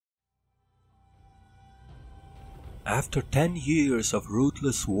After 10 years of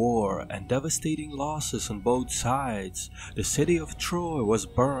ruthless war and devastating losses on both sides, the city of Troy was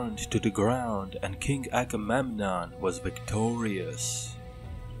burned to the ground and King Agamemnon was victorious.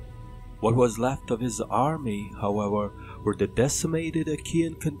 What was left of his army, however, were the decimated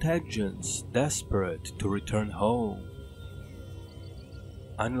Achaean contingents desperate to return home.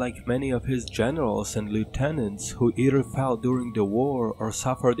 Unlike many of his generals and lieutenants who either fell during the war or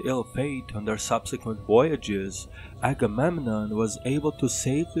suffered ill fate on their subsequent voyages, Agamemnon was able to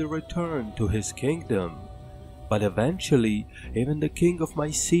safely return to his kingdom. But eventually, even the king of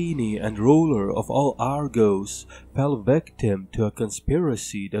Mycenae and ruler of all Argos fell victim to a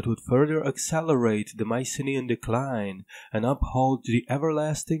conspiracy that would further accelerate the Mycenaean decline and uphold the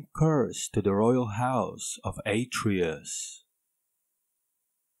everlasting curse to the royal house of Atreus.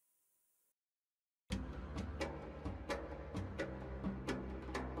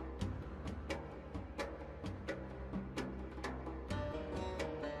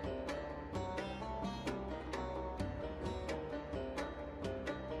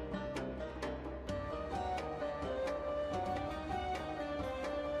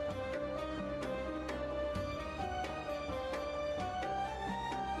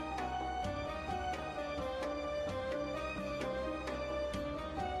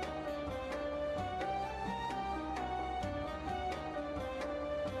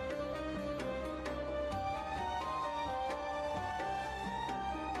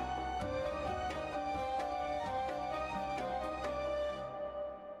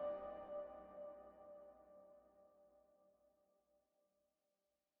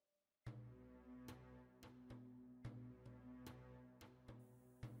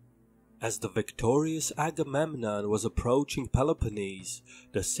 As the victorious Agamemnon was approaching Peloponnese,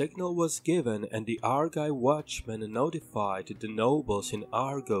 the signal was given and the Argive watchmen notified the nobles in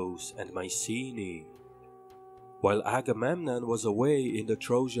Argos and Mycenae. While Agamemnon was away in the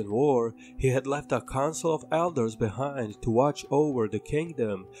Trojan War, he had left a council of elders behind to watch over the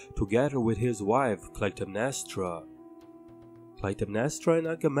kingdom together with his wife Clytemnestra. Clytemnestra and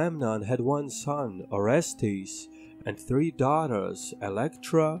Agamemnon had one son, Orestes, and 3 daughters,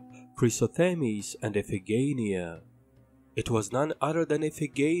 Electra, Chrysothemis, and Iphigenia. It was none other than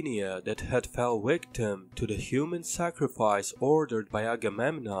Iphigenia that had fell victim to the human sacrifice ordered by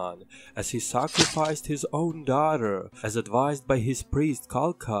Agamemnon, as he sacrificed his own daughter, as advised by his priest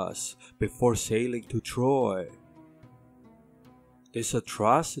Calchas, before sailing to Troy. This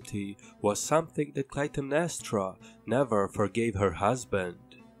atrocity was something that Clytemnestra never forgave her husband.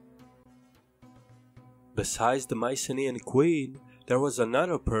 Besides the Mycenaean queen, there was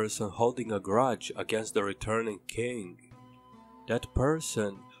another person holding a grudge against the returning king. That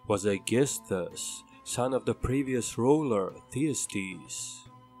person was Aegisthus, son of the previous ruler, Thyestes.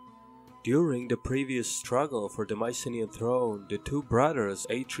 During the previous struggle for the Mycenaean throne, the 2 brothers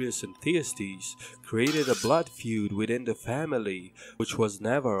Atreus and Thyestes created a blood feud within the family, which was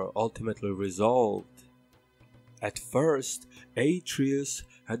never ultimately resolved. At first, Atreus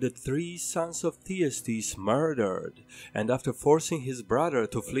had the 3 sons of Thyestes murdered, and after forcing his brother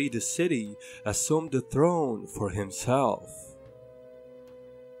to flee the city, assumed the throne for himself.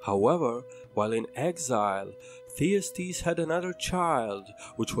 However, while in exile, Thyestes had another child,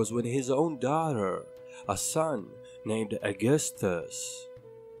 which was with his own daughter, a son named Aegisthus.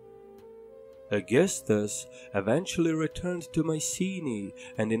 Aegisthus eventually returned to Mycenae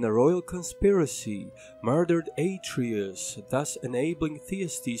and in a royal conspiracy murdered Atreus, thus enabling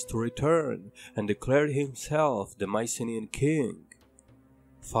Thyestes to return and declared himself the Mycenaean king.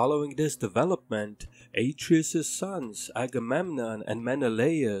 Following this development, Atreus' sons Agamemnon and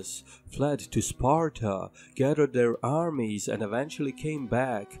Menelaus fled to Sparta, gathered their armies and eventually came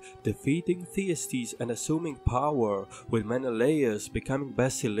back, defeating Thyestes and assuming power, with Menelaus becoming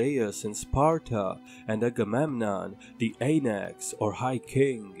Basileus in Sparta and Agamemnon the Wanax or High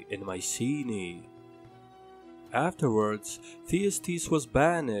King in Mycenae. Afterwards, Thyestes was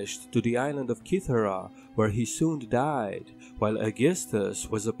banished to the island of Cythera, where he soon died, while Aegisthus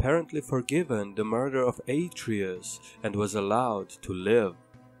was apparently forgiven the murder of Atreus and was allowed to live.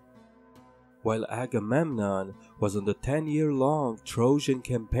 While Agamemnon was on the 10-year-long Trojan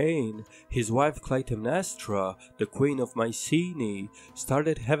campaign, his wife Clytemnestra, the queen of Mycenae,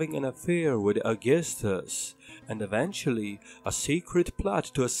 started having an affair with Aegisthus, and eventually a secret plot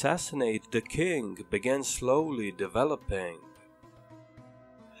to assassinate the king began slowly developing.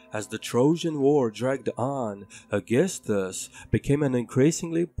 As the Trojan War dragged on, Aegisthus became an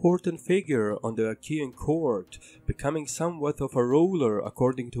increasingly important figure on the Achaean court, becoming somewhat of a ruler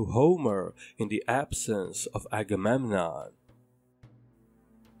according to Homer in the absence of Agamemnon.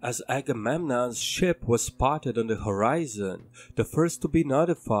 As Agamemnon's ship was spotted on the horizon, the first to be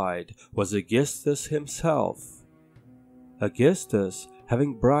notified was Aegisthus himself. Aegisthus,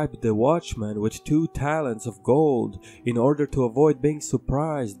 having bribed the watchman with 2 talents of gold in order to avoid being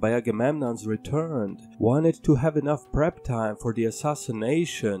surprised by Agamemnon's return, wanted to have enough prep time for the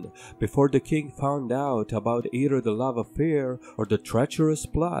assassination before the king found out about either the love affair or the treacherous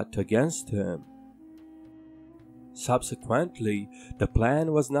plot against him. Subsequently, the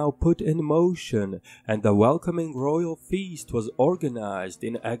plan was now put in motion, and a welcoming royal feast was organized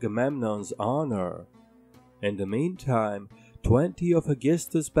in Agamemnon's honor. In the meantime, 20 of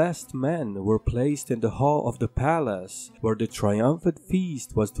Aegisthus' best men were placed in the hall of the palace, where the triumphant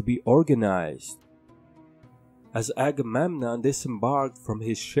feast was to be organized. As Agamemnon disembarked from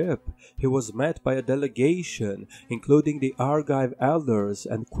his ship, he was met by a delegation, including the Argive elders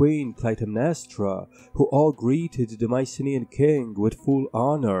and Queen Clytemnestra, who all greeted the Mycenaean king with full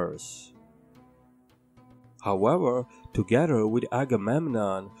honors. However, together with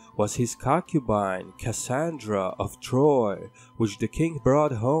Agamemnon was his concubine Cassandra of Troy, which the king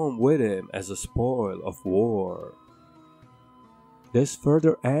brought home with him as a spoil of war. This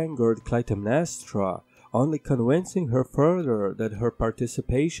further angered Clytemnestra, only convincing her further that her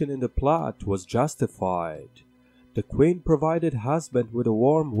participation in the plot was justified. The queen provided husband with a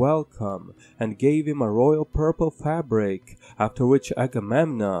warm welcome and gave him a royal purple fabric, after which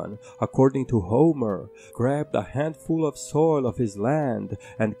Agamemnon, according to Homer, grabbed a handful of soil of his land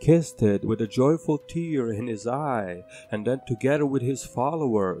and kissed it with a joyful tear in his eye, and then together with his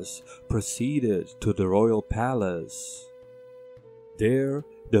followers proceeded to the royal palace. There,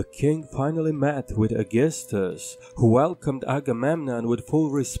 the king finally met with Aegisthus, who welcomed Agamemnon with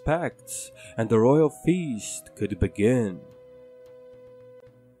full respects, and the royal feast could begin.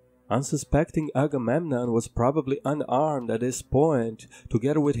 Unsuspecting Agamemnon was probably unarmed at this point,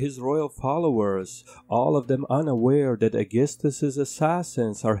 together with his royal followers, all of them unaware that Aegisthus's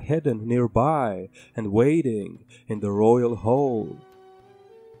assassins are hidden nearby and waiting in the royal hall.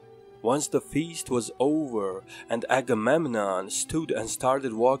 Once the feast was over and Agamemnon stood and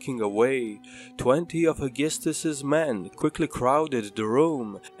started walking away, 20 of Aegisthus's men quickly crowded the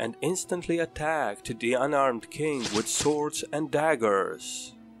room and instantly attacked the unarmed king with swords and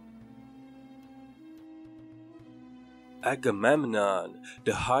daggers. Agamemnon,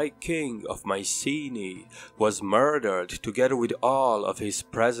 the High King of Mycenae, was murdered together with all of his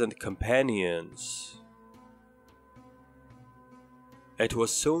present companions. It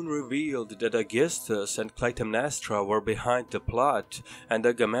was soon revealed that Aegisthus and Clytemnestra were behind the plot, and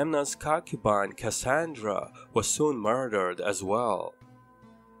Agamemnon's concubine Cassandra was soon murdered as well.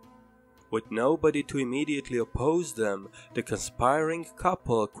 With nobody to immediately oppose them, the conspiring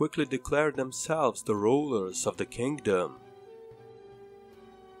couple quickly declared themselves the rulers of the kingdom.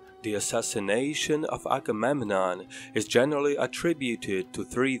 The assassination of Agamemnon is generally attributed to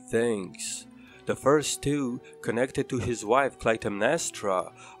 3 things. The first 2, connected to his wife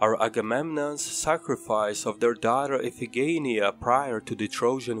Clytemnestra, are Agamemnon's sacrifice of their daughter Iphigenia prior to the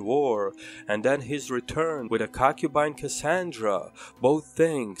Trojan War, and then his return with a concubine Cassandra, both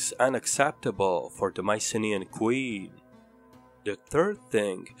things unacceptable for the Mycenaean queen. The third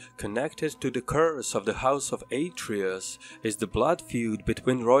thing, connected to the curse of the house of Atreus, is the blood feud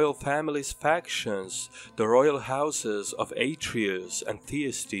between royal families' factions, the royal houses of Atreus and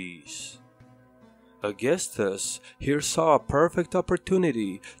Thyestes. Aegisthus here saw a perfect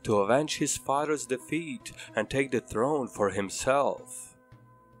opportunity to avenge his father's defeat and take the throne for himself.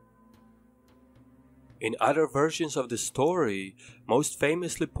 In other versions of the story, most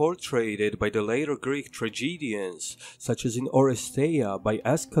famously portrayed by the later Greek tragedians, such as in Oresteia by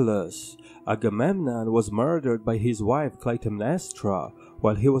Aeschylus, Agamemnon was murdered by his wife Clytemnestra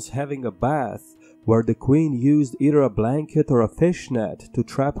while he was having a bath, where the queen used either a blanket or a fishnet to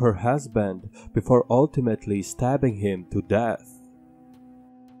trap her husband before ultimately stabbing him to death.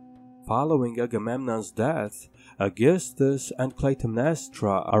 Following Agamemnon's death, Aegisthus and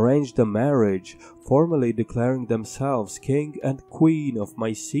Clytemnestra arranged a marriage, formally declaring themselves king and queen of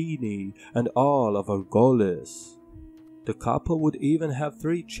Mycenae and all of Argolis. The couple would even have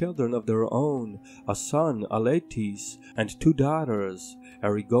 3 children of their own, a son, Aletes, and 2 daughters,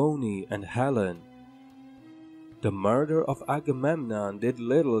 Erigone and Helen. The murder of Agamemnon did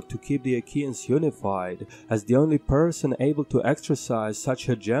little to keep the Achaeans unified, as the only person able to exercise such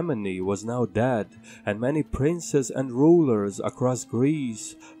hegemony was now dead, and many princes and rulers across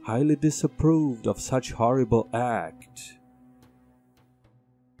Greece highly disapproved of such horrible act.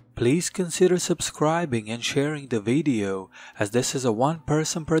 Please consider subscribing and sharing the video, as this is a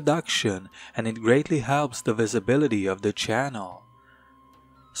one-person production and it greatly helps the visibility of the channel.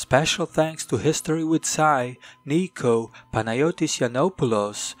 Special thanks to History with Sai, Nico, Panayotis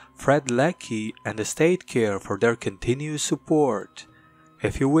Yiannopoulos, Fred Leckie, and Estate Care for their continuous support.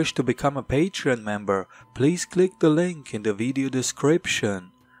 If you wish to become a Patreon member, please click the link in the video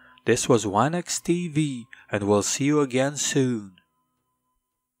description. This was WanaxTV, and we'll see you again soon.